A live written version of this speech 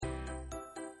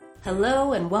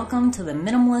Hello and welcome to the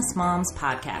Minimalist Moms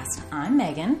Podcast. I'm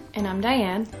Megan. And I'm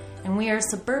Diane. And we are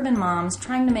suburban moms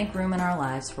trying to make room in our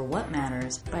lives for what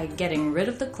matters by getting rid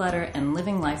of the clutter and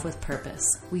living life with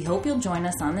purpose. We hope you'll join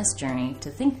us on this journey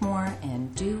to think more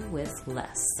and do with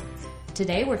less.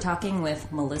 Today we're talking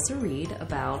with Melissa Reed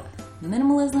about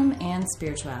minimalism and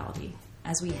spirituality.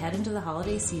 As we head into the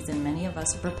holiday season, many of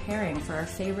us are preparing for our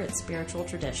favorite spiritual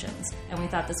traditions, and we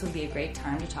thought this would be a great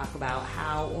time to talk about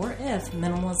how or if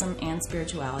minimalism and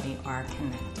spirituality are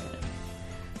connected.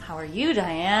 How are you,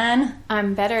 Diane?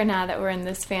 I'm better now that we're in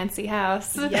this fancy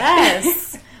house.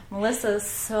 Yes! Melissa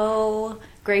so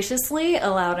graciously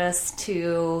allowed us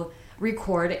to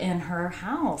record in her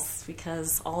house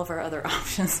because all of our other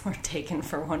options were taken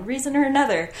for one reason or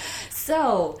another.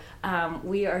 So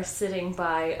we are sitting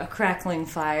by a crackling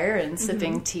fire and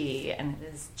sipping tea, and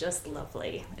it is just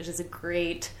lovely. It is a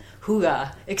great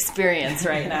hygge experience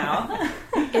right now.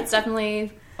 It's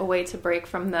definitely a way to break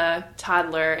from the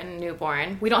toddler and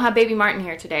newborn. We don't have baby Martin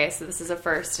here today, so this is a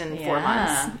first in 4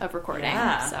 months of recording.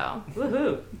 Yeah. So,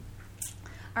 woohoo!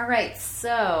 All right,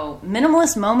 so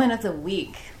minimalist moment of the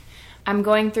week. I'm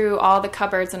going through all the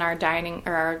cupboards in our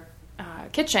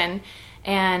kitchen,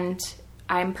 and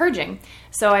I'm purging.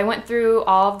 So I went through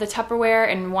all of the Tupperware,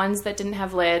 and ones that didn't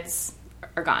have lids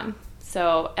are gone.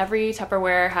 So every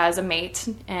Tupperware has a mate,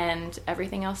 and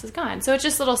everything else is gone. So it's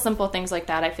just little simple things like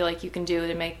that I feel like you can do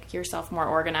to make yourself more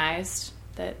organized.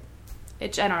 I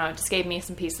don't know, it just gave me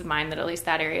some peace of mind that at least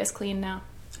that area is clean now.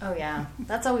 Oh, yeah.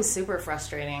 That's always super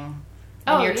frustrating.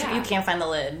 Yeah. You can't find the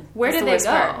lid. Where did they go?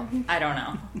 Part. I don't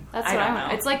know. That's what I don't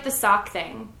know. It's like the sock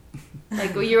thing.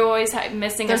 Like you're always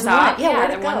missing a There's sock. One. Yeah, where'd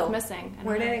it the go? one's missing.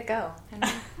 Where did it go?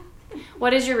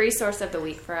 What is your resource of the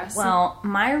week for us? Well,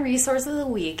 my resource of the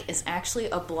week is actually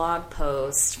a blog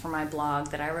post for my blog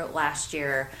that I wrote last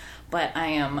year, but I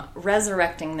am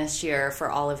resurrecting this year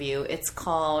for all of you. It's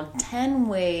called 10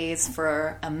 Ways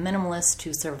for a Minimalist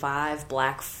to Survive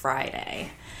Black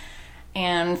Friday.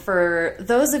 And for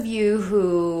those of you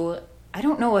who, I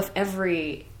don't know if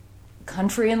every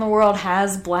country in the world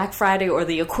has Black Friday or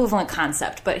the equivalent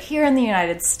concept, but here in the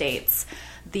United States,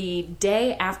 the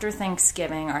day after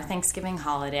Thanksgiving, our Thanksgiving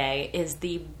holiday, is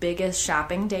the biggest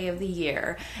shopping day of the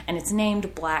year, and it's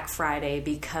named Black Friday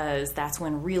because that's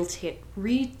when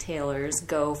retailers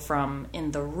go from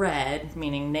in the red,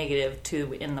 meaning negative,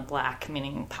 to in the black,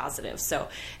 meaning positive. So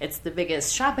it's the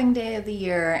biggest shopping day of the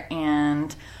year,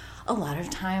 and a lot of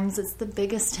times it's the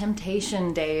biggest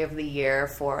temptation day of the year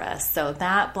for us. So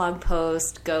that blog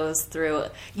post goes through.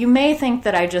 You may think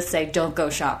that I just say don't go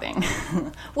shopping,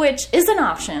 which is an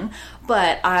option,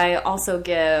 but I also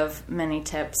give many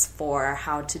tips for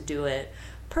how to do it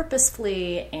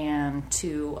purposefully and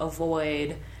to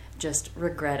avoid just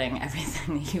regretting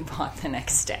everything that you bought the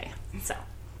next day. So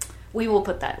we will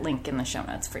put that link in the show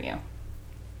notes for you.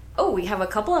 Oh, we have a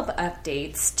couple of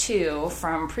updates, too,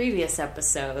 from previous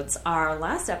episodes. Our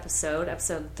last episode,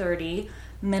 episode 30,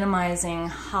 Minimizing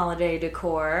Holiday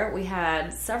Decor, we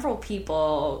had several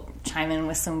people chime in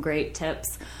with some great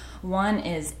tips. One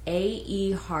is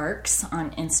A.E. Harks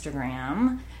on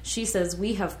Instagram. She says,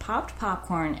 we have popped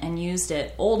popcorn and used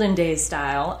it olden days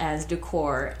style as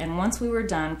decor, and once we were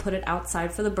done, put it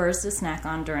outside for the birds to snack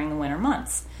on during the winter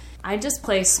months. I just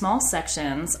place small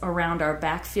sections around our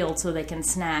backfield so they can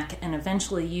snack and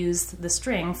eventually use the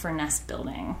string for nest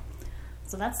building.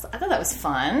 So I thought that was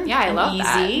fun. Yeah, I love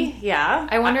easy. That. Yeah.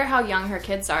 I wonder how young her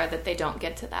kids are that they don't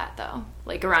get to that, though.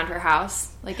 Like around her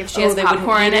house. Like if she has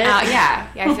popcorn out. Yeah,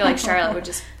 I feel like Charlotte would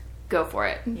just go for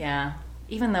it. Yeah.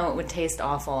 Even though it would taste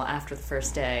awful after the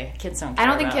first day. Kids don't care. I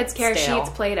don't think kids care. Stale. She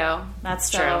eats Play-Doh. That's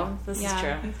true. This is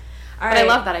true. All right. I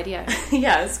love that idea.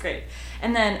 Yeah, it's great.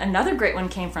 And then another great one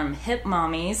came from Hip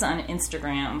Mommies on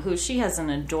Instagram, she has an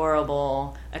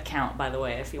adorable account, by the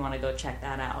way, if you want to go check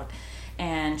that out.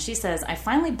 And she says, I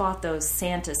finally bought those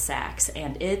Santa sacks,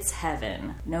 and it's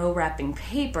heaven. No wrapping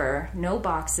paper, no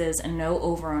boxes, and no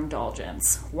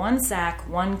overindulgence. One sack,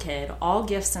 one kid, all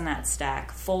gifts in that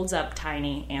stack, folds up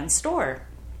tiny, and store.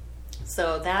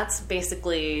 So that's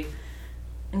basically,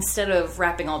 instead of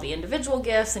wrapping all the individual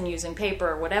gifts and using paper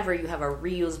or whatever, you have a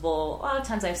reusable, a lot of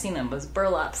times I've seen them as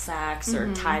burlap sacks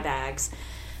or tie bags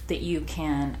that you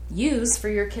can use for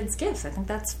your kids' gifts. I think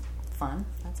that's fun.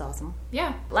 That's awesome.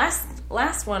 Yeah.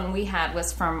 Last one we had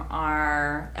was from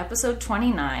our episode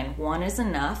 29, One is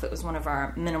Enough. It was one of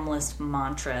our minimalist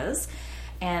mantras.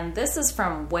 And this is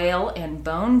from Whale and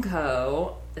Bone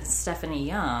Co., Stephanie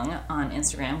Young on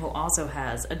Instagram, who also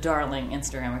has a darling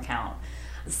Instagram account.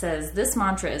 It says, this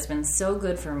mantra has been so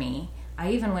good for me, I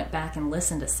even went back and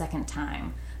listened a second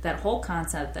time. That whole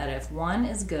concept that if one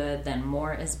is good, then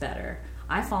more is better.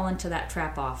 I fall into that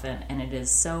trap often, and it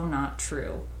is so not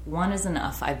true. One is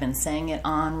enough. I've been saying it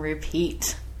on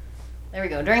repeat. There we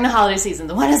go. During the holiday season,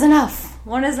 the one is enough.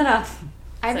 One is enough.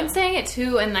 I've been saying it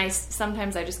too, and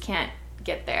sometimes I just can't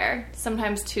get there.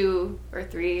 Sometimes 2 or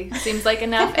 3 seems like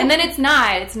enough, and then it's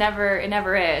not. It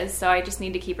never is. So I just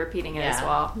need to keep repeating it as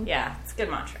well. Yeah, it's a good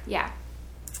mantra. Yeah.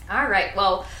 All right,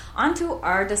 well, on to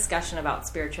our discussion about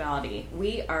spirituality.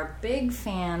 We are big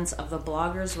fans of the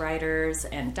bloggers, writers,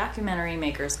 and documentary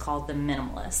makers called the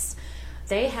Minimalists.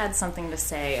 They had something to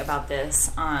say about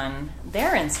this on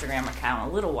their Instagram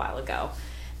account a little while ago.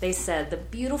 They said, the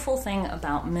beautiful thing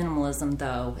about minimalism,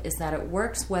 though, is that it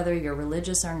works whether you're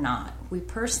religious or not. We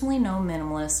personally know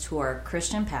minimalists who are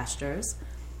Christian pastors,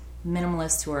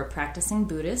 minimalists who are practicing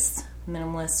Buddhists,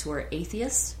 minimalists who are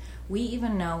atheists. We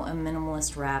even know a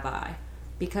minimalist rabbi.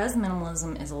 Because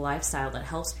minimalism is a lifestyle that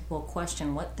helps people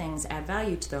question what things add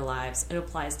value to their lives, it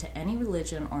applies to any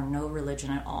religion or no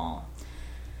religion at all.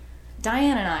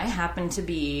 Diane and I happen to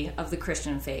be of the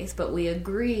Christian faith, but we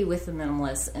agree with the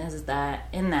minimalists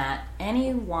in that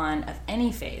anyone of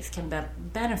any faith can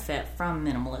benefit from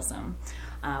minimalism.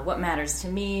 What matters to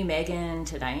me, Megan,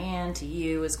 to Diane, to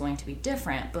you is going to be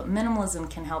different, but minimalism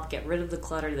can help get rid of the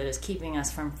clutter that is keeping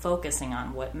us from focusing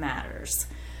on what matters.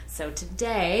 So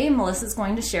today, Melissa's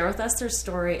going to share with us her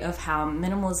story of how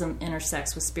minimalism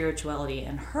intersects with spirituality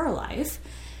in her life.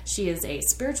 She is a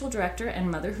spiritual director and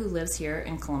mother who lives here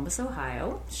in Columbus,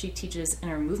 Ohio. She teaches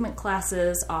inner movement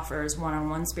classes, offers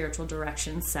one-on-one spiritual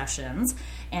direction sessions,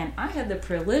 and I had the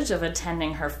privilege of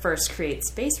attending her first Create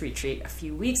Space retreat a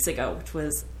few weeks ago, which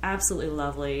was absolutely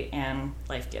lovely and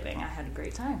life-giving. I had a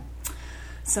great time.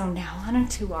 So now on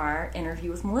to our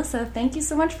interview with Melissa. Thank you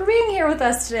so much for being here with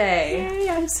us today. Yay,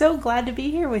 I'm so glad to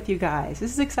be here with you guys.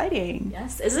 This is exciting.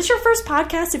 Yes. Is this your first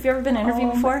podcast? Have you ever been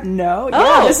interviewed before? No.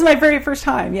 Oh. Yeah, this is my very first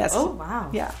time. Yes. Oh, wow.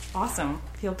 Yeah. Awesome.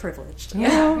 Feel privileged.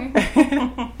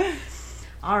 Yeah.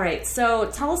 All right.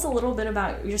 So tell us a little bit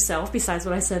about yourself besides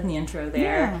what I said in the intro there,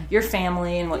 Yeah. your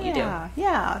family and what you do.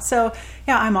 Yeah. So,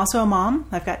 I'm also a mom.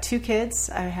 I've got 2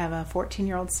 kids. I have a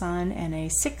 14-year-old son and a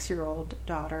 6-year-old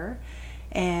daughter.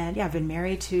 And I've been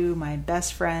married to my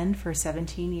best friend for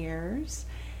 17 years.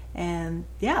 And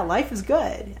life is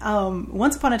good.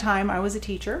 Once upon a time, I was a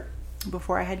teacher.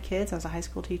 Before I had kids, I was a high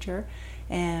school teacher.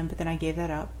 But then I gave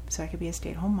that up so I could be a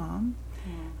stay-at-home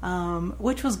mom,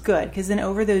 which was good because then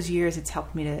over those years, it's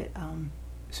helped me to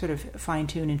sort of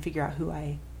fine-tune and figure out who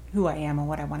I am and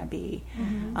what I want to be.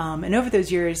 Mm-hmm. And over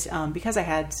those years, because I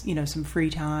had some free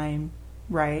time,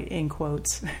 right, in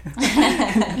quotes.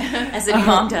 As any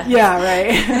mom does. Yeah,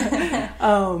 right.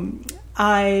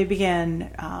 I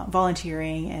began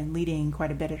volunteering and leading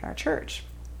quite a bit at our church.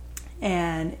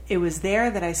 And it was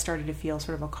there that I started to feel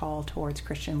sort of a call towards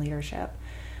Christian leadership.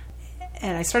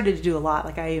 And I started to do a lot.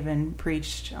 Like I even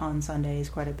preached on Sundays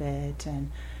quite a bit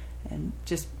and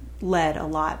just led a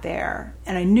lot there.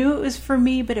 And I knew it was for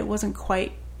me, but it wasn't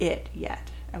quite it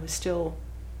yet. I was still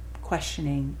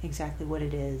questioning exactly what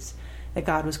it is that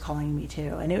God was calling me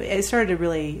to. And it started to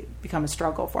really become a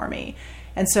struggle for me.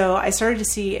 And so I started to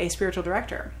see a spiritual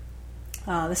director.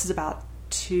 This is about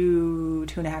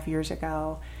 2.5 years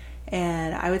ago.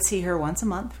 And I would see her once a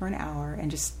month for an hour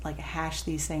and just like hash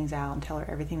these things out and tell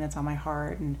her everything that's on my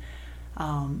heart. And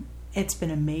it's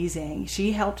been amazing.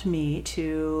 She helped me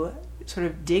to sort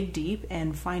of dig deep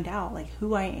and find out like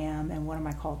who I am and what am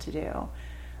I called to do.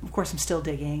 Of course, I'm still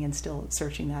digging and still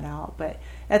searching that out, but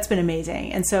that's been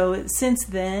amazing. And so since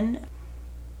then,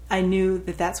 I knew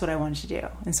that that's what I wanted to do.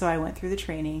 And so I went through the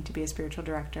training to be a spiritual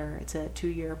director. It's a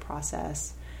 2-year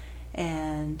process.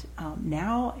 And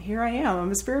now here I am.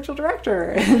 I'm a spiritual director.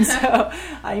 And so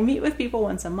I meet with people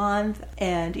once a month.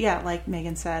 And like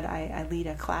Megan said, I lead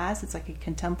a class. It's like a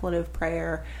contemplative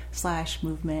prayer /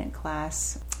 movement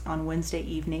class on Wednesday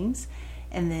evenings.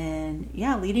 And then,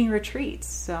 leading retreats.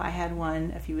 So I had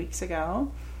one a few weeks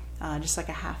ago, just like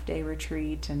a half-day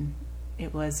retreat, and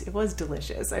it was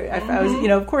delicious. I was,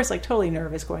 of course, like totally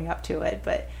nervous going up to it,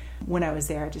 but when I was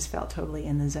there, I just felt totally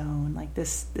in the zone. Like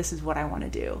this is what I want to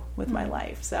do with my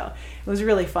life. So it was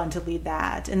really fun to lead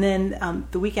that. And then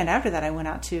the weekend after that, I went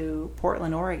out to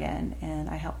Portland, Oregon, and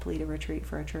I helped lead a retreat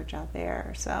for a church out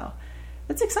there. So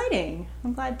it's exciting.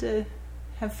 I'm glad to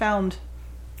have found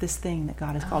this thing that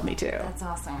God has called me to. That's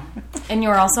awesome. And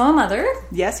you're also a mother.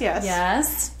 Yes.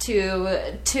 Yes,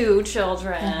 to 2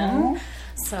 children. Mm-hmm.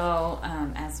 So,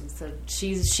 as we said,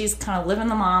 she's kind of living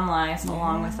the mom life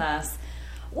along with us.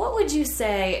 What would you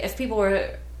say if people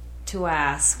were to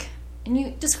ask, and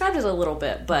you described it a little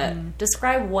bit, but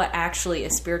describe what actually a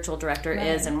spiritual director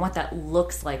is and what that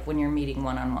looks like when you're meeting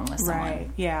one-on-one with someone. Right,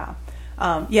 yeah.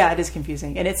 It is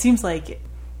confusing. And it seems like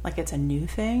like it's a new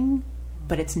thing,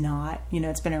 but it's not.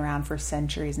 It's been around for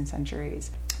centuries and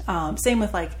centuries. Same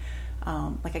with like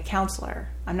a counselor.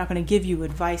 I'm not going to give you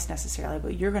advice necessarily,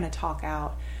 but you're going to talk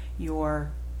out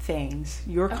your things,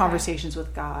 your conversations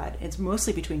with God. It's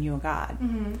mostly between you and God.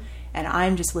 And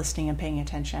I'm just listening and paying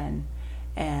attention.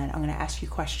 And I'm going to ask you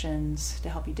questions to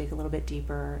help you dig a little bit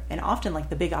deeper. And often, like,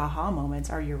 the big aha moments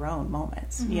are your own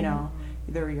moments.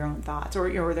 They're your own thoughts,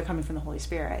 or they're coming from the Holy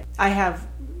Spirit. I have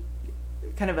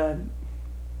kind of a,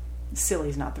 silly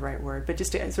is not the right word, but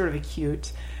just a sort of a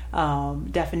cute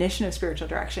definition of spiritual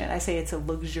direction. I say it's a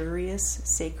luxurious,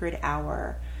 sacred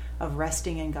hour of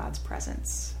resting in God's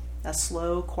presence. A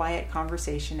slow, quiet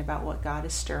conversation about what God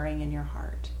is stirring in your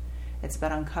heart. It's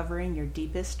about uncovering your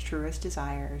deepest, truest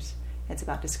desires. It's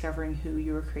about discovering who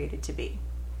you were created to be.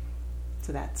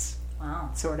 So that's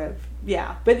sort of,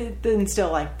 but then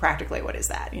still, like, practically what is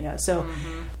that, So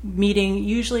meeting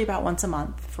usually about once a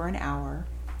month for an hour.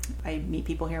 I meet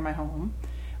people here in my home,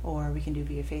 or we can do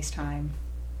via FaceTime.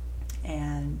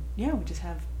 And we just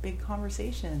have big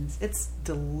conversations. It's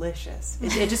delicious.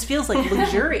 It just feels like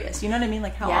luxurious. You know what I mean?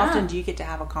 Like, how often do you get to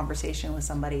have a conversation with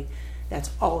somebody that's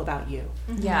all about you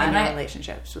and your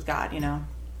relationships with God,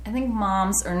 I think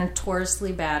moms are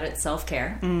notoriously bad at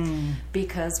self-care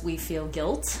because we feel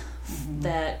guilt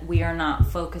that we are not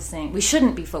focusing. We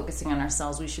shouldn't be focusing on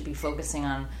ourselves. We should be focusing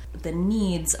on the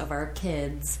needs of our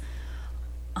kids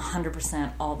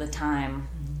 100% all the time.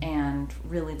 And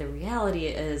really the reality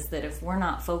is that if we're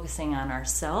not focusing on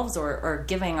ourselves or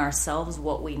giving ourselves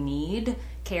what we need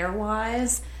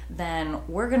care-wise, then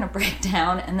we're going to break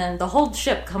down, and then the whole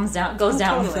ship goes down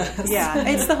with us. Yeah,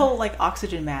 it's the whole, like,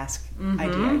 oxygen mask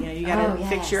idea. You got to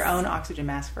fix your own oxygen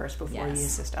mask first before you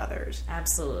assist others.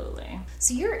 Absolutely.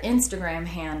 So your Instagram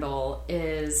handle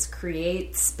is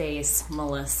Create Space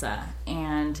Melissa,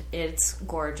 and it's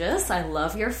gorgeous. I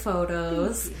love your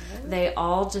photos. They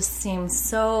all just seem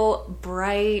so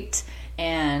bright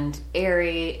and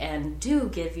airy, and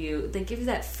give you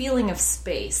that feeling of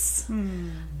space.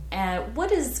 And what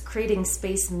does creating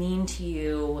space mean to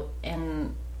you,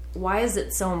 and why is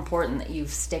it so important that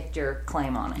you've staked your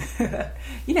claim on it?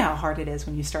 You know how hard it is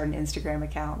when you start an Instagram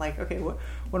account. Like, okay, what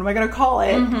am I going to call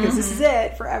it? Because this is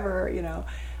it forever,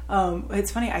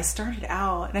 It's funny, I started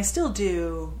out, and I still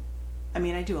do,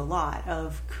 I do a lot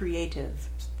of creative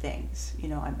things.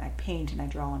 I paint and I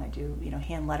draw and I do,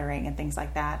 hand lettering and things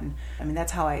like that. And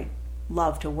that's how I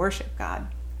love to worship God.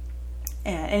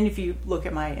 And if you look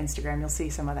at my Instagram, you'll see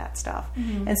some of that stuff.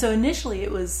 And so initially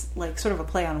it was like sort of a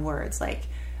play on words, like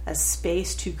a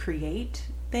space to create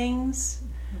things,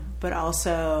 but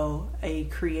also a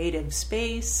creative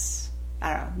space.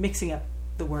 I don't know, mixing up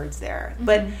the words there.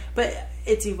 But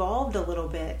it's evolved a little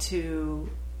bit to,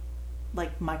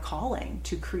 like, my calling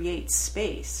to create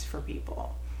space for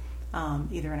people.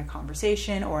 Either in a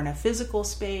conversation or in a physical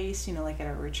space, like at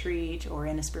a retreat or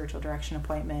in a spiritual direction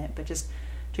appointment, but just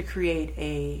to create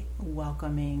a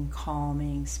welcoming,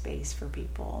 calming space for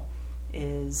people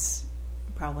is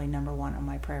probably number one on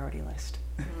my priority list.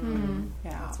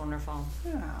 Yeah. That's wonderful.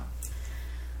 Yeah.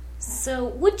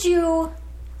 So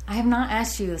I have not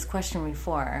asked you this question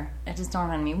before. It just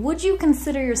dawned on me. Would you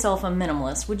consider yourself a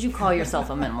minimalist? Would you call yourself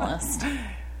a minimalist?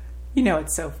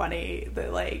 It's so funny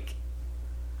that, like,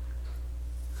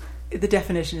 the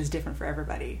definition is different for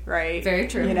everybody, right? Very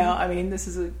true. This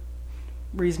is a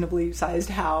reasonably sized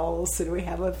house, and we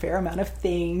have a fair amount of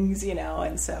things,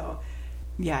 and so,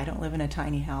 I don't live in a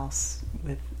tiny house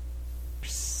with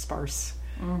sparse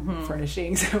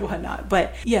furnishings and whatnot.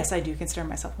 But yes, I do consider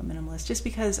myself a minimalist, just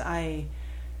because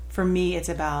for me, it's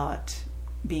about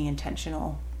being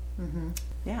intentional.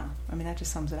 Yeah, that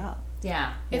just sums it up.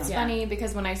 Yeah. It's funny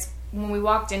because when we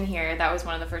walked in here, that was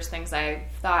one of the first things I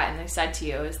thought and I said to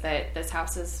you, is that this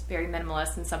house is very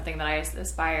minimalist and something that I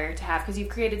aspire to have, because you've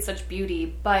created such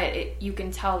beauty, but you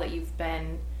can tell that you've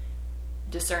been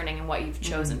discerning in what you've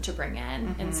chosen to bring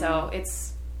in. And so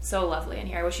it's so lovely in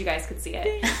here. I wish you guys could see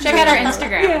it. Check out our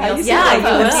Instagram. You'll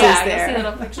see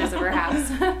little pictures of our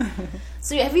house.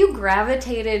 So have you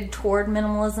gravitated toward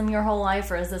minimalism your whole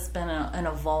life, or has this been an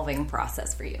evolving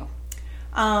process for you?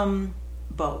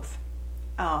 Both.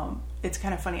 It's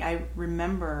kind of funny. I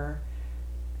remember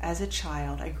as a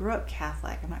child, I grew up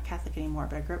Catholic. I'm not Catholic anymore,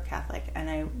 but I grew up Catholic, and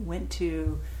I went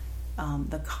to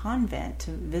the convent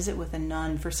to visit with a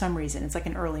nun for some reason. It's like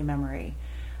an early memory.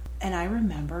 And I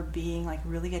remember being, like,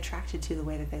 really attracted to the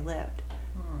way that they lived.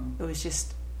 It was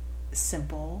just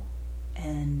simple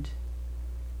and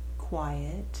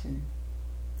quiet and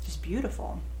just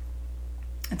beautiful.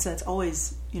 And so that's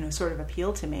always, sort of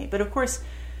appealed to me. But of course,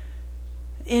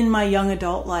 in my young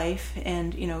adult life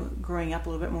and, growing up a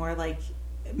little bit more, like,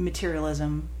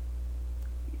 materialism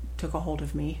took a hold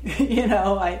of me. You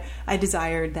know, I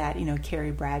desired that, you know,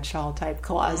 Carrie Bradshaw type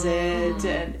closet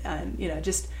and you know,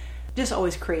 just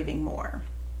always craving more.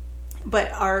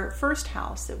 But our first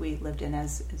house that we lived in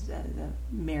as a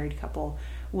married couple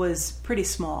was pretty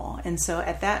small. And so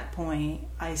at that point,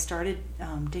 I started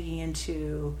digging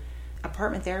into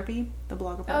apartment therapy, the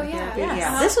blog apartment therapy. Yes.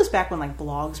 Yeah, this was back when like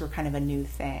blogs were kind of a new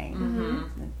thing.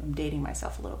 I'm dating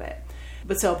myself a little bit.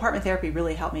 But so apartment therapy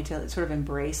really helped me to sort of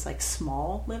embrace like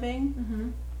small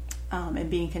living and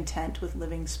being content with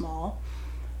living small.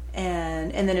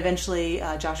 And then eventually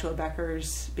Joshua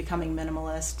Becker's Becoming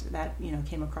Minimalist, that, you know,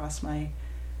 came across my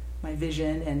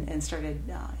vision and started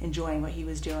enjoying what he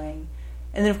was doing.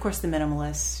 And then of course the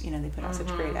Minimalists, you know, they put out such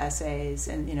great essays,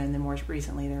 and, you know, and then more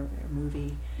recently their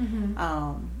movie.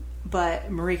 But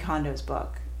Marie Kondo's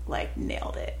book like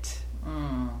nailed it.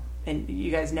 And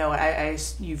you guys know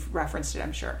it. You've referenced it,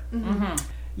 I'm sure.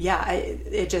 Yeah,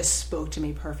 it just spoke to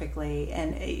me perfectly,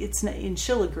 and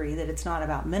she'll agree that it's not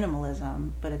about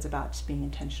minimalism, but it's about just being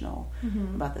intentional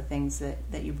about the things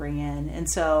that you bring in, and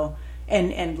so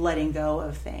and letting go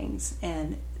of things,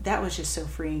 and that was just so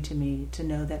freeing to me to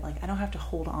know that like I don't have to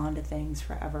hold on to things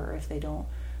forever if they don't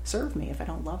serve me, if I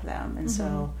don't love them, and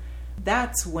so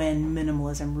that's when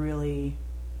minimalism really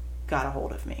got a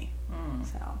hold of me.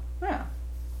 So yeah.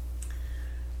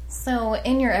 So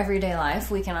in your everyday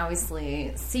life, we can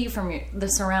obviously see from the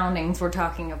surroundings we're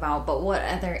talking about, but what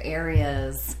other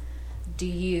areas do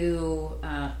you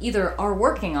either are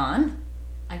working on?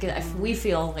 I guess we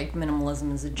feel like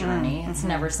minimalism is a journey. It's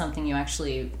never something you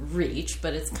actually reach,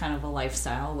 but it's kind of a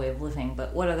lifestyle, way of living.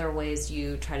 But what other ways do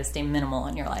you try to stay minimal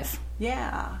in your life?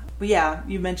 Yeah. Well, yeah,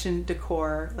 you mentioned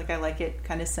decor. Like I like it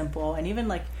kind of simple, and even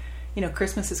like, you know,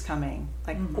 Christmas is coming.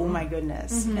 Like, oh my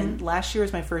goodness. And last year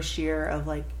was my first year of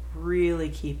like really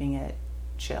keeping it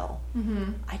chill.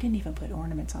 I didn't even put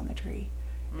ornaments on the tree.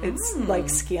 It's like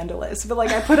scandalous, but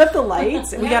like I put up the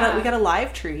lights. We got a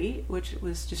live tree, which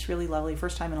was just really lovely,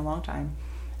 first time in a long time.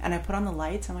 And I put on the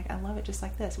lights. I'm like, I love it just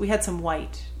like this. We had some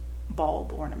white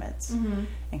bulb ornaments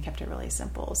and kept it really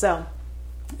simple. So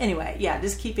anyway, yeah,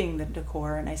 just keeping the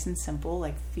decor nice and simple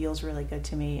like feels really good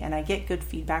to me, and I get good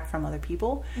feedback from other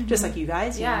people, just like you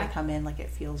guys. You know, when I come in, like it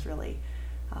feels really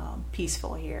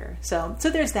peaceful here. So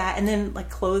there's that, and then like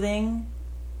clothing.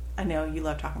 I know you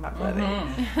love talking about clothing.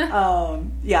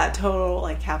 Yeah, total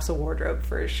like capsule wardrobe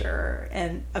for sure.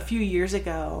 And a few years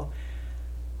ago,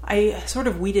 I sort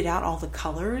of weeded out all the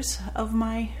colors of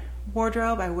my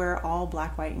wardrobe. I wear all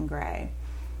black, white, and gray.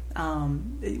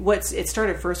 It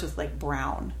started first with like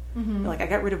brown. Like I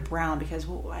got rid of brown because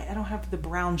I don't have the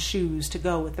brown shoes to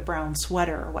go with the brown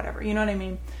sweater or whatever. You know what I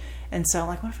mean? And so I'm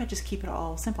like, what if I just keep it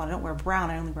all simple? I don't wear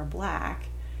brown. I only wear black.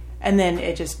 And then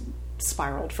it just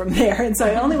spiraled from there. And so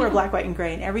I only wear black, white, and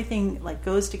gray, and everything like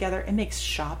goes together. It makes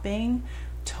shopping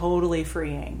totally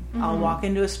freeing. I'll walk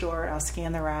into a store, I'll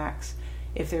scan the racks.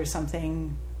 If there's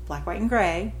something black, white, and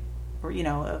gray, or, you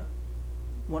know,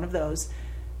 one of those,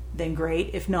 then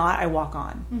great. If not, I walk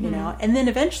on, you know. And then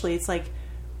eventually it's like,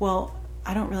 well,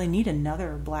 I don't really need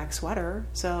another black sweater,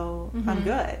 so I'm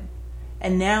good.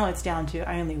 And now it's down to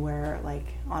I only wear like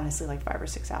honestly like 5 or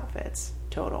 6 outfits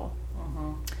total.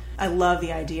 I love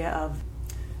the idea of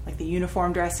like the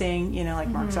uniform dressing, you know, like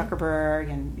Mark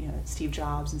Zuckerberg and, you know, Steve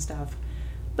Jobs and stuff.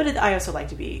 But I also like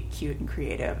to be cute and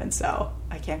creative, and so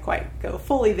I can't quite go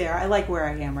fully there. I like where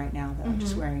I am right now, though. I'm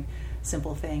just wearing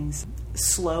simple things.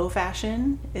 Slow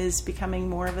fashion is becoming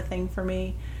more of a thing for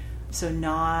me. So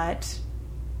not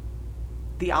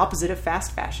the opposite of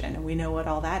fast fashion, and we know what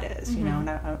all that is, you know, and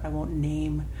I won't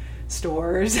name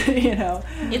stores, you know.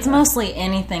 It's mostly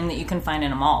anything that you can find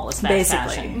in a mall is fast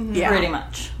fashion. Pretty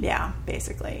much. Yeah,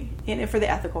 basically. And for the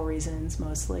ethical reasons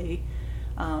mostly.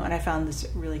 And I found this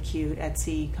really cute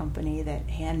Etsy company that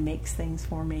hand makes things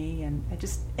for me, and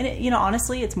it, you know,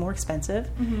 honestly, it's more expensive.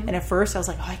 And at first I was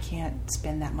like, oh, I can't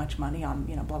spend that much money on,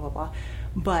 you know, blah, blah, blah.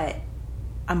 But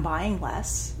I'm buying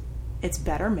less. It's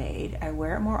better made. I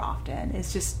wear it more often.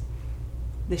 It's just,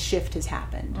 the shift has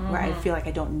happened where I feel like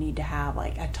I don't need to have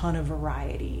like a ton of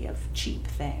variety of cheap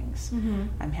things.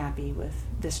 I'm happy with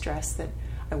this dress that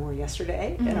I wore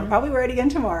yesterday, and I'll probably wear it again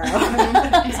tomorrow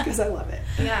just because I love it.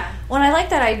 Yeah. Well, I like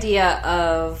that idea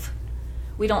of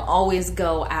we don't always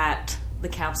go at the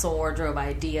capsule wardrobe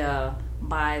idea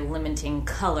by limiting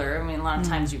color. I mean, a lot of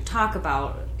times you talk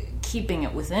about keeping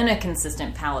it within a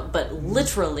consistent palette, but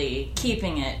literally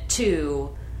keeping it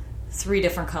to 3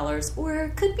 different colors, or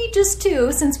it could be just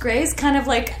 2, since gray is kind of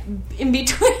like in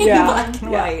between black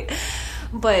and white.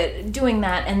 But doing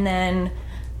that, and then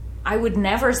I would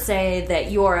never say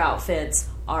that your outfits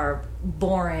are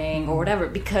boring or whatever,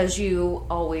 because you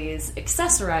always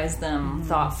accessorize them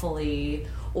thoughtfully,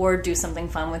 or do something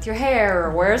fun with your hair,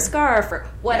 or wear a scarf, or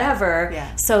whatever,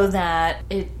 so that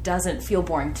it doesn't feel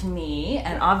boring to me.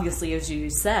 And obviously, as you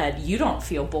said, you don't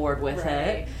feel bored with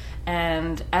it.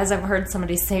 And as I've heard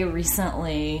somebody say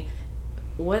recently,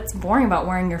 what's boring about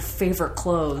wearing your favorite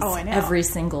clothes every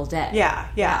single day?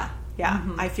 Yeah.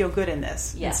 I feel good in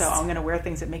this. Yes. And so I'm going to wear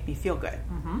things that make me feel good.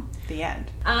 The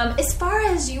end. As far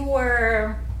as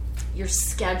your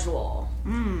schedule,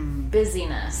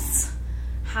 busyness,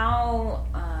 how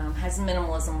has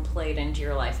minimalism played into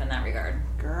your life in that regard?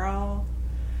 Girl,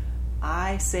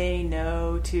 I say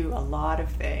no to a lot of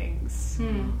things.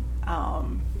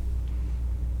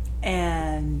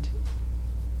 And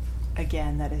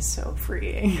again, that is so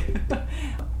freeing.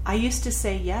 I used to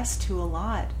say yes to a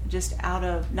lot, just out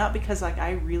of, not because like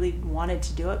I really wanted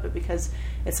to do it, but because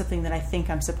it's something that I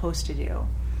think I'm supposed to do.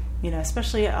 You know,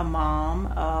 especially a mom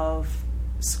of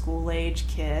school-age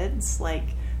kids, like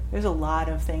there's a lot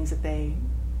of things that they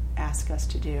ask us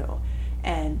to do.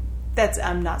 And that's,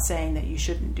 I'm not saying that you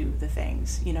shouldn't do the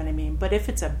things, you know what I mean? But if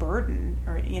it's a burden,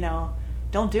 or, you know,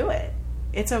 don't do it.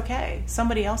 It's okay.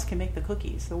 Somebody else can make the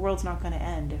cookies. The world's not going to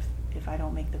end if I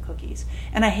don't make the cookies.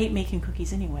 And I hate making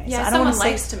cookies anyway. Yeah, so I someone don't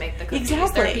likes to make the cookies.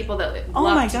 Exactly. There are people that oh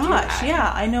love my to do gosh, that.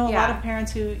 yeah. I know a lot of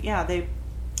parents who,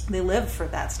 they live for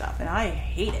that stuff, and I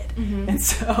hate it. And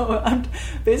so I'm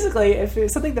basically, if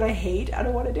it's something that I hate, I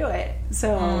don't want to do it.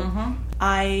 So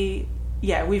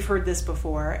we've heard this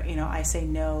before. You know, I say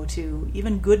no to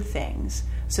even good things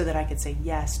so that I could say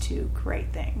yes to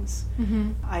great things.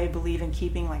 I believe in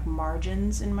keeping like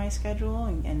margins in my schedule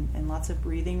and lots of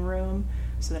breathing room,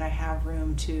 so that I have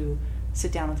room to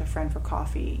sit down with a friend for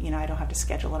coffee. You know, I don't have to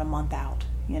schedule it a month out,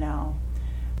 you know,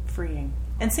 freeing.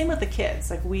 And same with the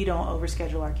kids. Like, we don't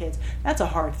overschedule our kids. That's a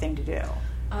hard thing to do.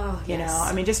 Oh, you know,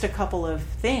 I mean, just a couple of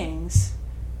things,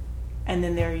 and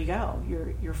then there you go.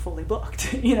 You're fully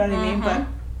booked. You know what I mean? But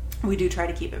we do try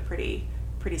to keep it pretty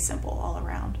simple all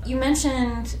around. You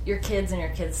mentioned your kids and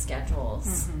your kids'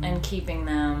 schedules and keeping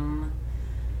them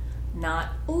not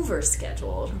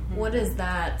overscheduled. What does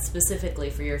that specifically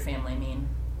for your family mean?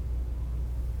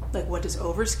 Like, what does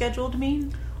overscheduled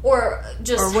mean? Or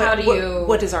just how do you...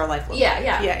 What does our life look like?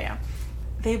 Yeah.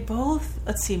 They both...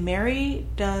 Let's see. Mary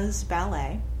does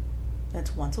ballet.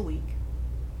 That's once a week.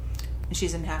 And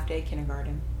she's in half-day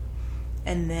kindergarten.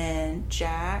 And then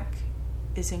Jack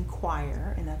is in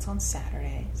choir, and that's on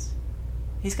Saturdays.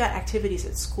 He's got activities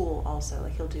at school also.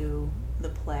 Like, he'll do the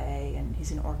play, and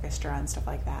he's in orchestra and stuff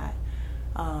like that.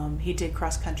 He did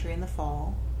cross-country in the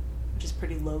fall, which is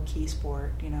pretty low-key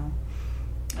sport, you know.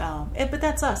 But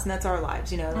that's us, and that's our lives,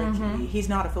 you know. Like, he's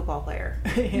not a football player,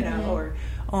 you know. Or,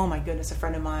 oh my goodness, a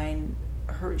friend of mine,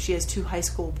 she has 2 high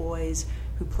school boys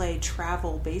who play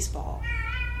travel baseball.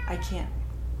 I can't.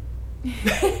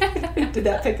 Did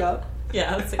that pick up?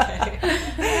 Yeah, that's okay.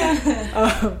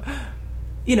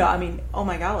 You know, I mean, oh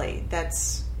my golly, that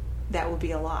would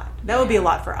be a lot. That would be a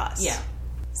lot for us. Yeah.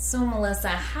 So, Melissa,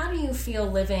 how do you feel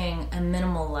living a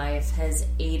minimal life has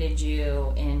aided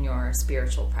you in your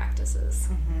spiritual practices?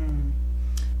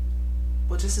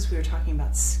 Well, just as we were talking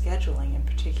about scheduling in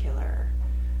particular,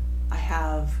 I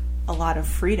have a lot of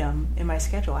freedom in my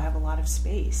schedule. I have a lot of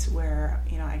space where,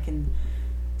 you know, I can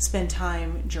spend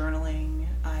time journaling.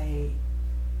 I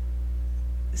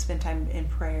spend time in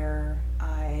prayer.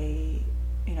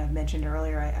 I've mentioned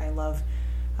earlier, I love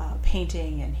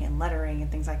painting and hand lettering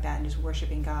and things like that, and just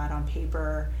worshiping God on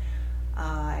paper.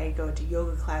 I go to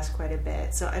yoga class quite a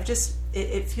bit. So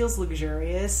it feels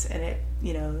luxurious, and it,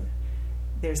 you know,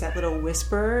 there's that little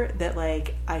whisper that,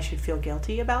 like, I should feel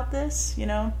guilty about this, you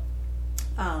know?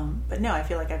 But no, I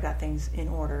feel like I've got things in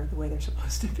order the way they're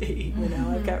supposed to be, you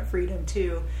know? I've got freedom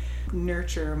to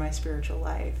nurture my spiritual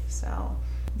life. So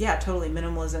yeah, totally.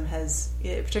 Minimalism has,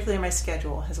 particularly in my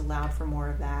schedule, has allowed for more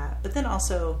of that. But then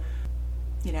also,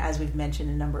 you know, as we've mentioned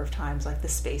a number of times, like the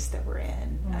space that we're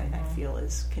in, I feel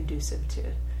is conducive to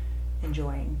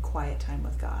enjoying quiet time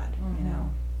with God, you know,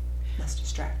 less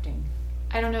distracting.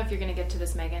 I don't know if you're going to get to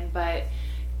this, Megan, but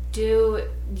do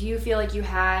you feel like you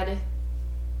had,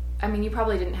 I mean, you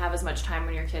probably didn't have as much time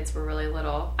when your kids were really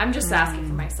little. I'm just asking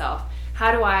for myself.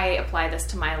 How do I apply this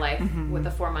to my life with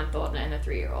a 4-month-old and a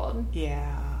 3-year-old?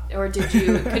 Yeah. Or could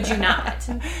you not?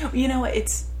 You know,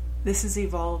 this has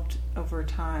evolved over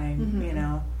time, you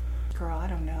know. Girl, I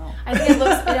don't know. I think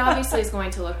it obviously is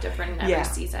going to look different in every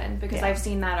season, because I've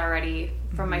seen that already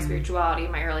from my spirituality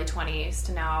in my early 20s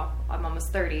to now I'm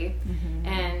almost 30.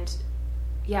 And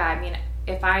yeah, I mean,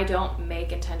 if I don't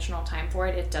make intentional time for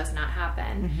it, it does not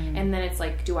happen. And then it's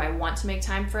like, do I want to make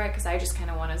time for it? Because I just kind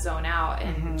of want to zone out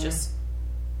and just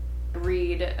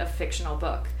read a fictional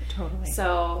book. Totally.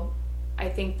 So I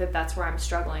think that that's where I'm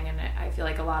struggling, and I feel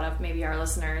like a lot of maybe our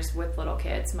listeners with little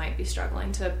kids might be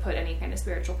struggling to put any kind of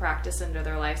spiritual practice into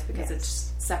their lives because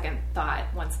it's second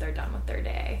thought once they're done with their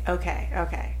day.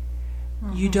 Okay.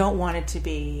 You don't want it to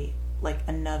be like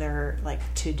another like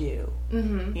to do,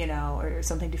 you know, or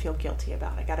something to feel guilty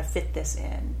about. I got to fit this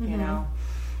in, you know.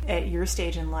 At your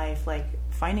stage in life, like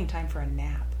finding time for a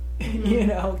nap, you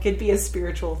know, could be a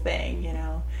spiritual thing, you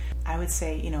know. I would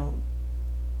say, you know,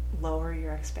 lower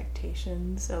your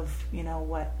expectations of, you know,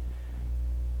 what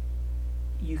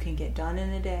you can get done in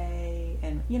a day,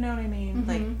 and you know what I mean?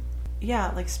 Like,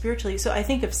 yeah, like spiritually. So I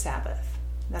think of Sabbath.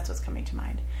 That's what's coming to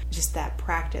mind. Just that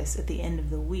practice at the end of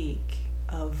the week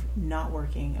of not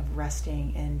working, of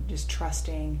resting, and just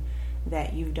trusting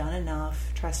that you've done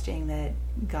enough, trusting that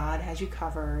God has you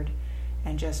covered,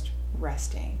 and just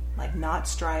resting, like not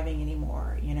striving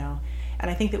anymore, you know. And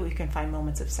I think that we can find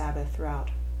moments of Sabbath throughout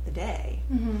the day.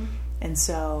 And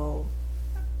so,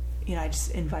 you know, I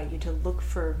just invite you to look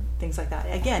for things like that.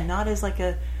 Again, not as like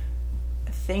a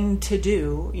thing to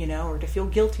do, you know, or to feel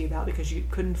guilty about because you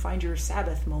couldn't find your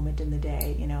Sabbath moment in the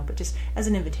day, you know, but just as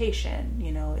an invitation,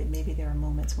 you know. Maybe there are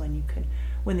moments when you could,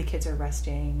 when the kids are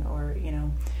resting, or, you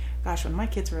know, gosh, when my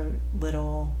kids were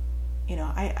little, you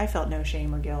know, I felt no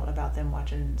shame or guilt about them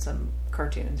watching some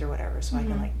cartoons or whatever, so I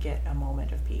can like get a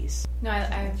moment of peace. No,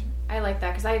 I like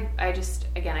that, because I just,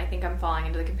 again, I think I'm falling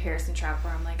into the comparison trap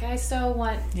where I'm like, I so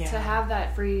want to have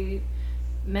that free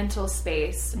mental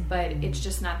space, but it's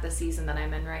just not the season that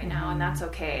I'm in right now, and that's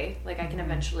okay. Like, I can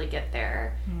eventually get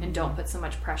there, and don't put so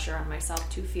much pressure on myself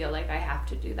to feel like I have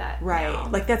to do that now.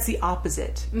 Like, that's the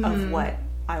opposite of what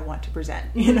I want to present,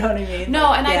 you know what I mean? No,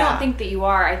 like, and I don't think that you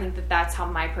are. I think that that's how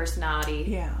my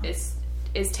personality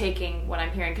is taking what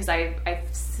I'm hearing, because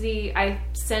I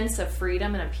sense a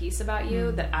freedom and a peace about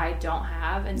you that I don't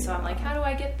have, and so I'm like, how do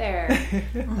I get there?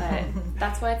 But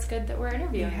that's why it's good that we're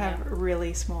interviewing you. Have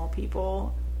really small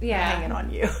people hanging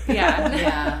on you.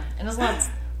 Yeah. And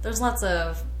there's lots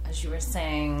of, as you were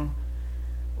saying,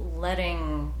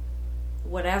 letting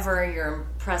whatever you're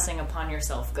pressing upon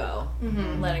yourself go.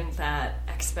 Letting that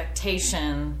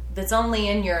expectation that's only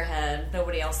in your head,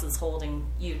 nobody else is holding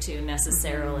you to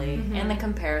necessarily, and the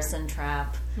comparison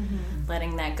trap,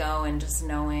 letting that go, and just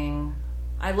knowing.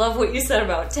 I love what you said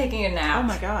about taking a nap. Oh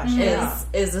my gosh,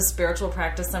 is a spiritual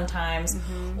practice sometimes.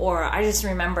 Or I just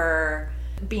remember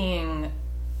being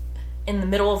in the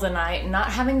middle of the night,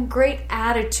 not having great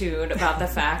attitude about the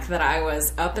fact that I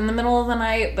was up in the middle of the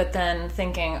night, but then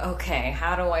thinking, okay,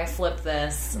 how do I flip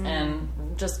this? And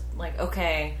just like,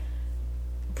 okay,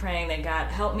 praying that God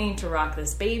help me to rock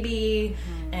this baby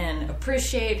and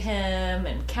appreciate him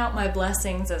and count my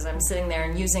blessings as I'm sitting there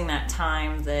and using that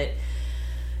time that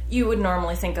you would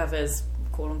normally think of as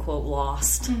quote-unquote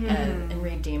lost, and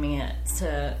redeeming it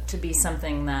to be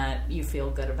something that you feel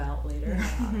good about later,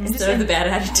 instead of the bad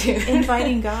attitude.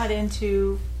 Inviting God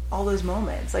into all those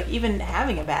moments, like even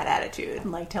having a bad attitude,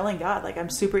 and like telling God, like, I'm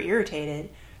super irritated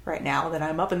right now that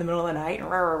I'm up in the middle of the night,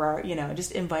 and rah, rah, rah, you know,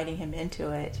 just inviting him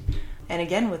into it. And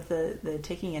again, with the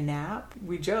taking a nap,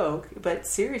 we joke, but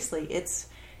seriously, it's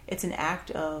an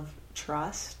act of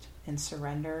trust and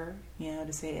surrender, you know,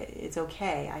 to say it's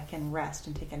okay, I can rest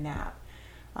and take a nap.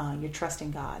 You're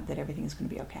trusting God that everything is going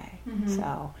to be okay.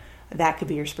 So that could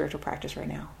be your spiritual practice right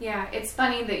now. Yeah, it's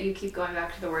funny that you keep going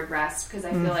back to the word rest, because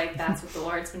I feel like that's what the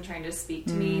Lord's been trying to speak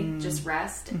to me, just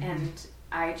rest. And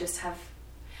I just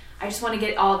want to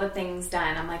get all the things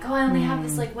done. I'm like, I only have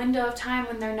this like window of time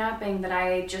when they're napping that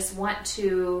I just want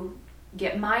to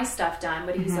get my stuff done.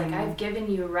 But he's like, I've given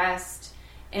you rest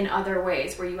in other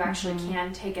ways where you actually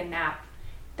can take a nap.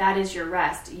 That is your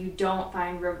rest. You don't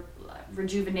find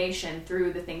rejuvenation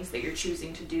through the things that you're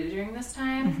choosing to do during this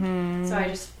time. So I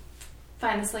just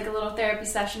find this like a little therapy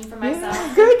session for myself.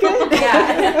 Good.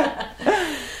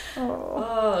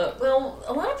 Well,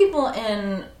 a lot of people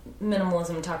in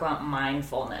minimalism talk about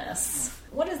mindfulness.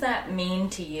 What does that mean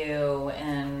to you,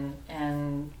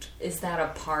 and is that a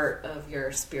part of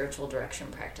your spiritual direction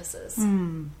practices?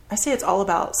 I say it's all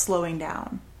about slowing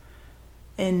down.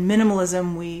 In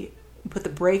minimalism, we put the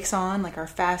brakes on, like our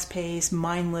fast-paced,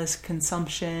 mindless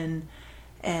consumption,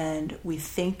 and we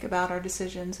think about our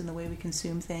decisions and the way we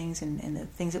consume things and the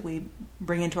things that we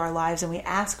bring into our lives, and we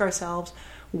ask ourselves,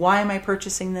 why am I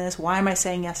purchasing this? Why am I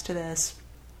saying yes to this?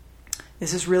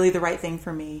 Is this really the right thing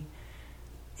for me?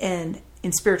 And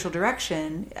in spiritual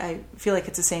direction, I feel like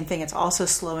it's the same thing. It's also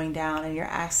slowing down, and you're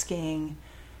asking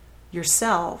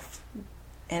yourself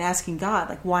and asking God,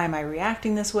 like, why am I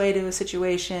reacting this way to a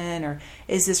situation? Or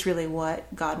is this really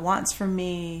what God wants from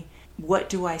me? what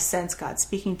do I sense God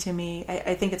speaking to me?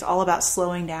 I think it's all about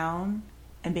slowing down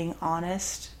and being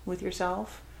honest with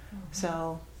yourself. Mm-hmm.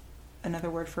 So another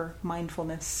word for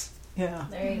mindfulness. Yeah.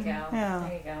 There you go. Yeah.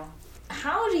 There you go.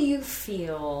 How do you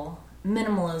feel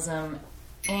minimalism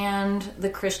and the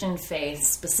Christian faith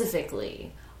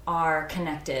specifically are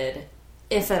connected,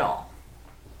 if at all?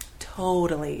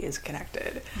 Totally is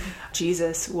connected.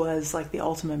 Jesus was like the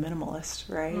ultimate minimalist,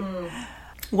 right?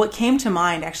 What came to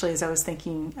mind, actually, as I was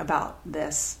thinking about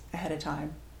this ahead of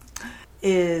time,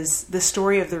 is the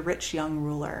story of the rich young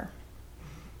ruler.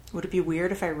 Would it be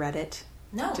weird if I read it?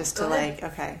 No. Just to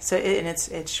okay. So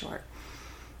it's short.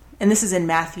 And this is in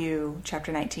Matthew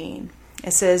chapter 19.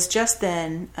 It says, "Just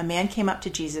then a man came up to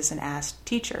Jesus and asked,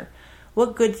 'Teacher,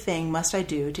 what good thing must I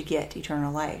do to get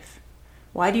eternal life?'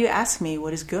 'Why do you ask me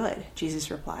what is good?'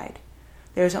 Jesus replied.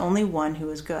 'There is only one who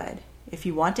is good. If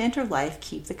you want to enter life,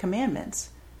 keep the commandments.'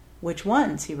 'Which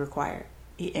ones?' he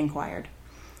inquired.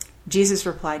 Jesus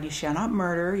replied, 'You shall not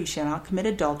murder, you shall not commit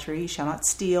adultery, you shall not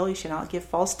steal, you shall not give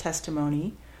false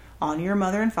testimony, honor your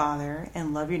mother and father,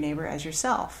 and love your neighbor as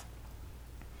yourself.'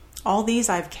 'All these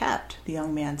I've kept,' the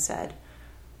young man said.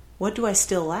 'What do I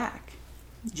still lack?'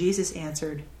 Jesus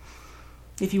answered,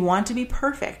 'If you want to be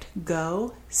perfect,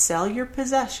 go, sell your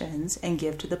possessions and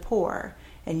give to the poor,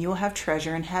 and you will have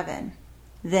treasure in heaven.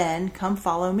 Then come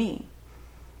follow me.'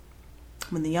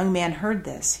 When the young man heard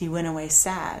this, he went away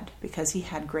sad, because he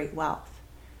had great wealth.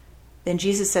 Then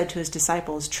Jesus said to his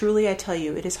disciples, 'Truly I tell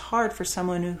you, it is hard for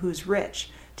someone who is rich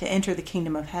to enter the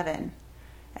kingdom of heaven.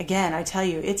 Again, I tell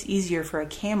you, it's easier for a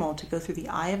camel to go through the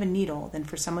eye of a needle than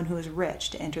for someone who is rich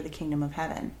to enter the kingdom of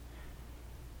heaven.'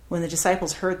 When the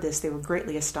disciples heard this, they were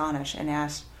greatly astonished and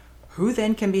asked, 'Who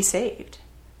then can be saved?'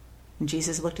 And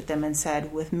Jesus looked at them and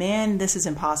said, 'With man this is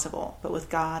impossible, but with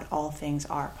God all things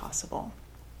are possible.'"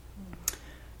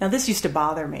 Now this used to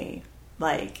bother me.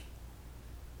 Like,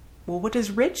 well, what does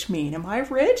rich mean? Am I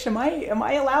rich? Am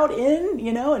I allowed in?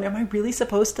 And am I really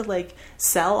supposed to like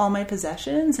sell all my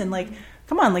possessions? And like,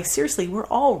 come on, like seriously, we're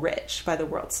all rich by the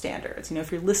world's standards.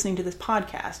 If you're listening to this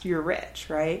podcast, you're rich,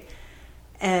 right?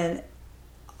 And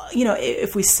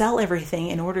if we sell everything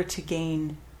in order to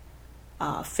gain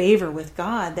favor with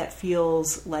God, that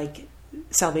feels like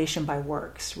salvation by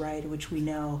works, right? Which we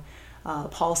know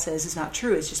Paul says is not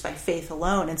true. It's just by faith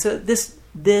alone. And so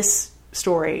this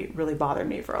story really bothered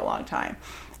me for a long time,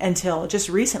 until just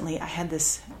recently I had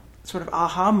this sort of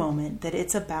aha moment that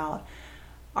it's about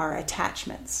our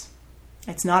attachments.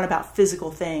 It's not about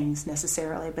physical things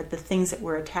necessarily, but the things that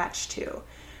we're attached to,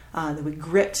 that we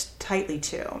gripped tightly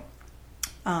to.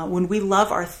 When we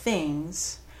love our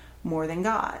things more than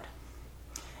God.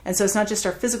 And so it's not just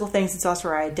our physical things, it's also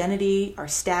our identity, our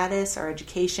status, our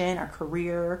education, our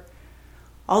career,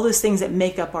 all those things that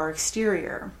make up our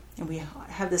exterior. And we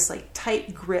have this like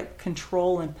tight grip,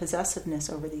 control, and possessiveness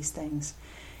over these things.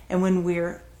 And when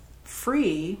we're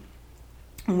free,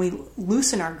 when we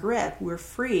loosen our grip, we're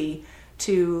free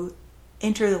to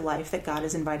enter the life that God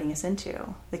is inviting us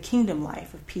into, the kingdom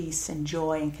life of peace and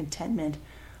joy and contentment,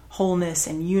 wholeness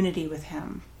and unity with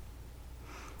Him.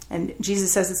 And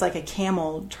Jesus says it's like a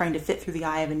camel trying to fit through the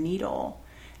eye of a needle.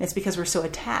 And it's because we're so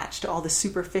attached to all the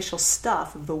superficial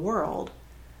stuff of the world.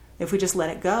 If we just let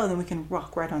it go, then we can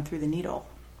walk right on through the needle.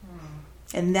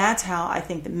 And that's how I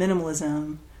think that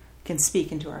minimalism can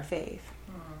speak into our faith.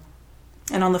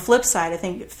 And on the flip side, I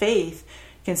think faith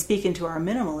can speak into our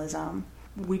minimalism.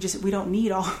 We don't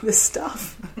need all of this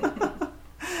stuff.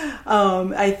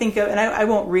 I think, and I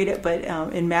won't read it, but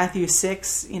in Matthew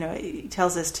 6, he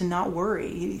tells us to not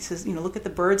worry. He says, look at the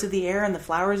birds of the air and the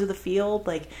flowers of the field.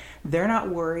 Like, they're not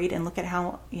worried, and look at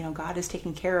how, God is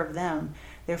taking care of them.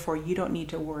 Therefore, you don't need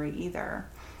to worry either.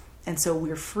 And so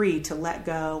we're free to let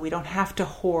go. We don't have to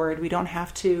hoard. We don't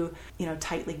have to,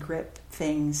 tightly grip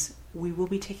things. We will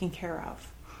be taken care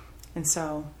of. And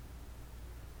so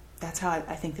that's how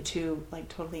I think the two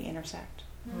totally intersect.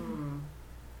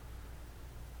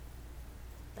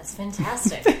 That's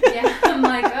fantastic. Yeah, I'm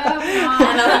like,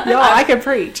 oh, No, I can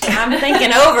preach. I'm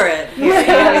thinking over it.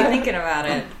 I'm thinking about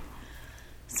it.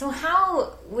 So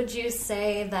how would you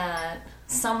say that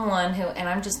someone who, and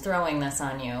I'm just throwing this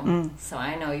on you, so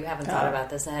I know you haven't thought about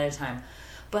this ahead of time,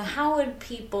 but how would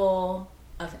people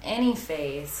of any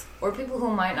faith, or people who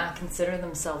might not consider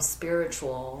themselves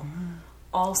spiritual,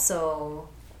 also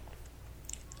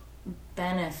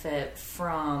benefit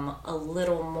from a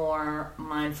little more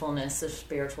mindfulness of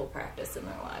spiritual practice in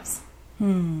their lives?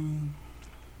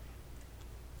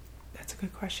 That's a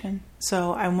good question.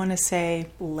 So I want to say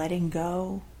letting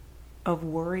go of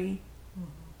worry.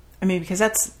 I mean, because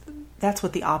that's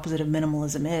what the opposite of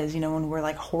minimalism is. When we're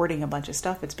like hoarding a bunch of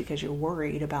stuff, it's because you're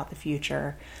worried about the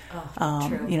future.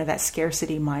 True. That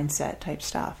scarcity mindset type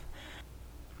stuff.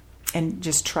 And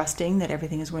just trusting that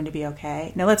everything is going to be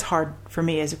okay. Now, that's hard for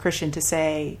me as a Christian to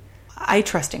say. I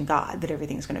trust in God that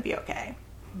everything's going to be okay.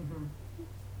 Mm-hmm.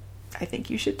 I think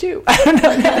you should too. I don't know.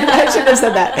 I shouldn't have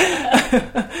said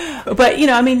that. But,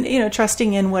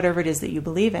 trusting in whatever it is that you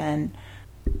believe in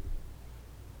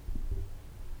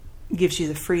gives you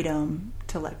the freedom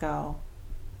to let go.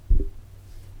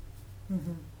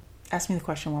 Mm-hmm. Ask me the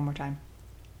question one more time.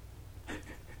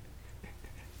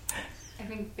 I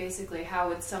think basically, how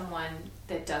would someone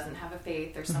that doesn't have a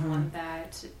faith or someone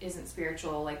that isn't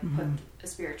spiritual, put a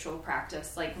spiritual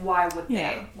practice, why would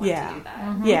they want to do that?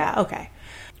 Mm-hmm. Yeah, okay.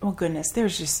 Well, goodness,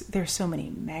 there's so many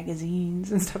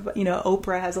magazines and stuff.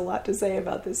 Oprah has a lot to say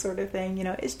about this sort of thing.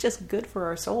 It's just good for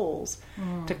our souls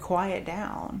to quiet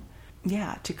down.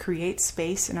 Yeah, to create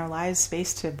space in our lives,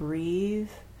 space to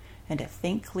breathe and to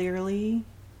think clearly,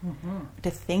 to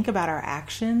think about our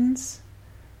actions.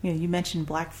 You mentioned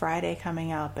Black Friday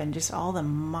coming up and just all the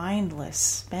mindless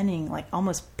spending,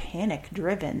 almost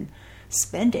panic-driven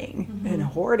spending and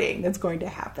hoarding that's going to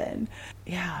happen.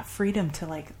 Yeah, freedom to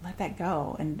let that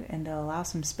go and to allow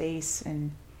some space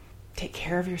and take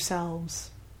care of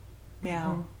yourselves.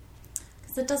 Yeah.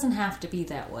 Because it doesn't have to be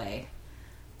that way.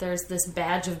 There's this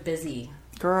badge of busy,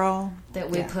 girl,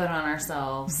 that we put on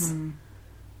ourselves,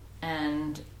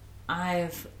 and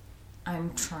I'm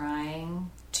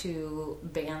trying to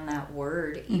ban that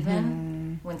word.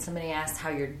 Even when somebody asks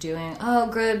how you're doing, oh,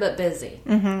 good but busy,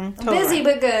 totally. Busy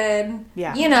but good.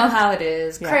 Yeah, you know how it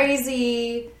is,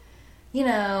 crazy.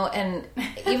 And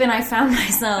even I found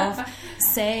myself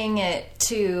saying it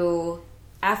to,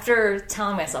 after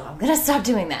telling myself I'm going to stop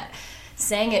doing that,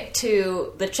 saying it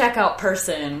to the checkout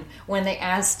person when they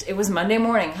asked, it was Monday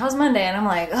morning, how's Monday? And I'm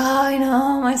like,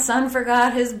 my son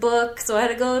forgot his book, so I had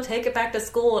to go take it back to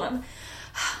school. And I'm,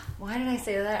 why did I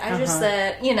say that? I just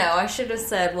said, I should have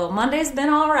said, well, Monday's been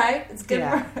all right. It's good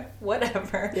for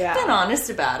whatever. Yeah. Been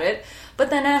honest about it. But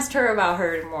then asked her about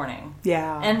her morning.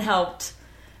 Yeah. And helped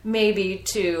maybe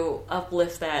to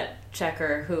uplift that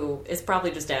checker who is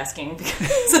probably just asking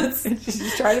because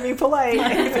she's trying to be polite.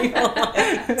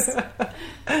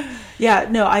 Yeah,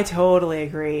 no, I totally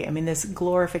agree. this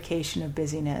glorification of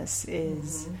busyness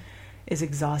is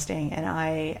exhausting, and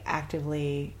I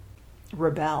actively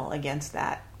rebel against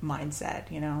that mindset,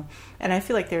 and I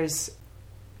feel like there's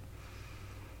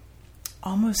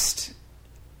almost,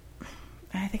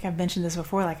 I think I've mentioned this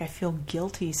before, I feel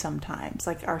guilty sometimes,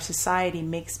 our society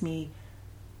makes me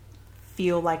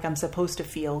feel like I'm supposed to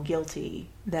feel guilty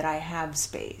that I have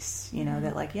space,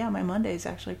 that my Monday's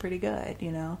actually pretty good,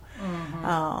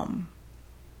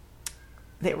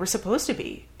 that we're supposed to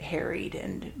be harried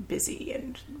and busy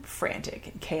and frantic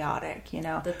and chaotic,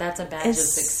 that's a badge of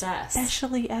success,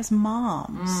 especially as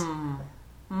moms.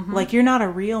 You're not a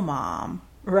real mom,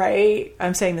 right?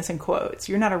 I'm saying this in quotes.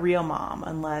 You're not a real mom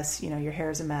unless your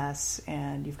hair's a mess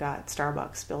and you've got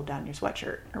Starbucks spilled down your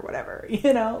sweatshirt or whatever,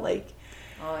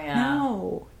 Oh, yeah.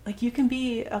 No. You can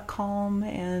be a calm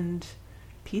and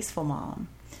peaceful mom.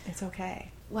 It's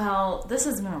okay. Well, this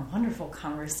has been a wonderful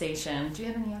conversation. Do you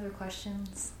have any other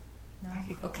questions? No?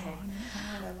 Okay.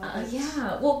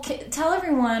 Yeah. Well, tell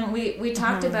everyone, we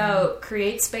talked about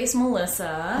Create Space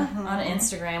Melissa on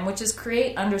Instagram, which is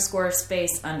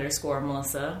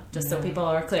create_space_Melissa, just so people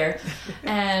are clear.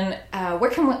 And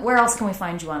where else can we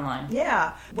find you online?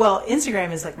 Yeah. Well,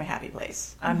 Instagram is my happy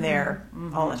place. I'm there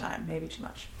all the time, maybe too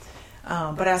much.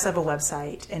 But I also have a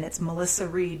website, and it's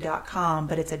melissareed.com,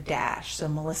 but it's a dash, so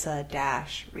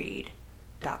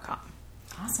melissa-reed.com.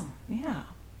 Awesome. Yeah.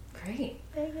 Great.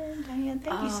 Diane,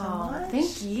 thank you so much.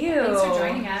 Thank you. Thanks for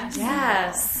joining us.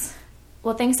 Yes.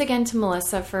 Well, thanks again to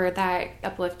Melissa for that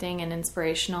uplifting and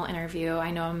inspirational interview.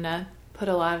 I know I'm going to put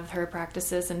a lot of her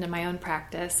practices into my own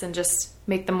practice and just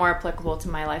make them more applicable to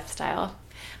my lifestyle.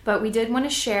 But we did want to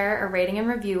share a rating and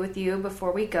review with you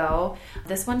before we go.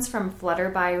 This one's from Flutter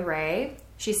by Ray.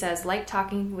 She says, like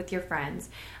talking with your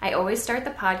friends. I always start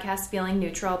the podcast feeling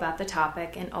neutral about the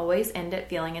topic and always end it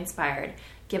feeling inspired.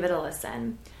 Give it a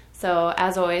listen. So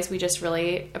as always, we just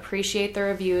really appreciate the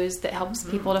reviews. That helps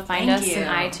people to find us in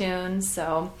iTunes.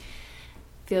 So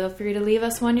feel free to leave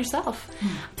us one yourself.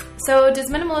 So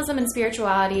does minimalism and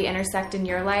spirituality intersect in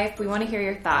your life? We want to hear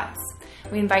your thoughts.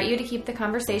 We invite you to keep the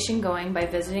conversation going by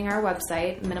visiting our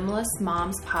website,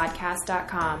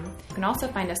 minimalistmomspodcast.com. You can also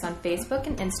find us on Facebook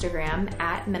and Instagram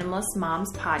at Minimalist Moms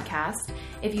Podcast.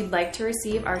 If you'd like to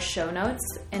receive our show notes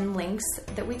and links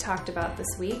that we talked about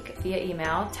this week via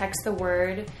email, text the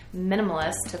word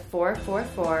minimalist to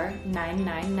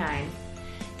 444-999.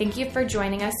 Thank you for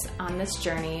joining us on this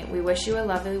journey. We wish you a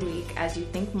lovely week as you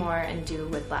think more and do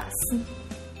with less.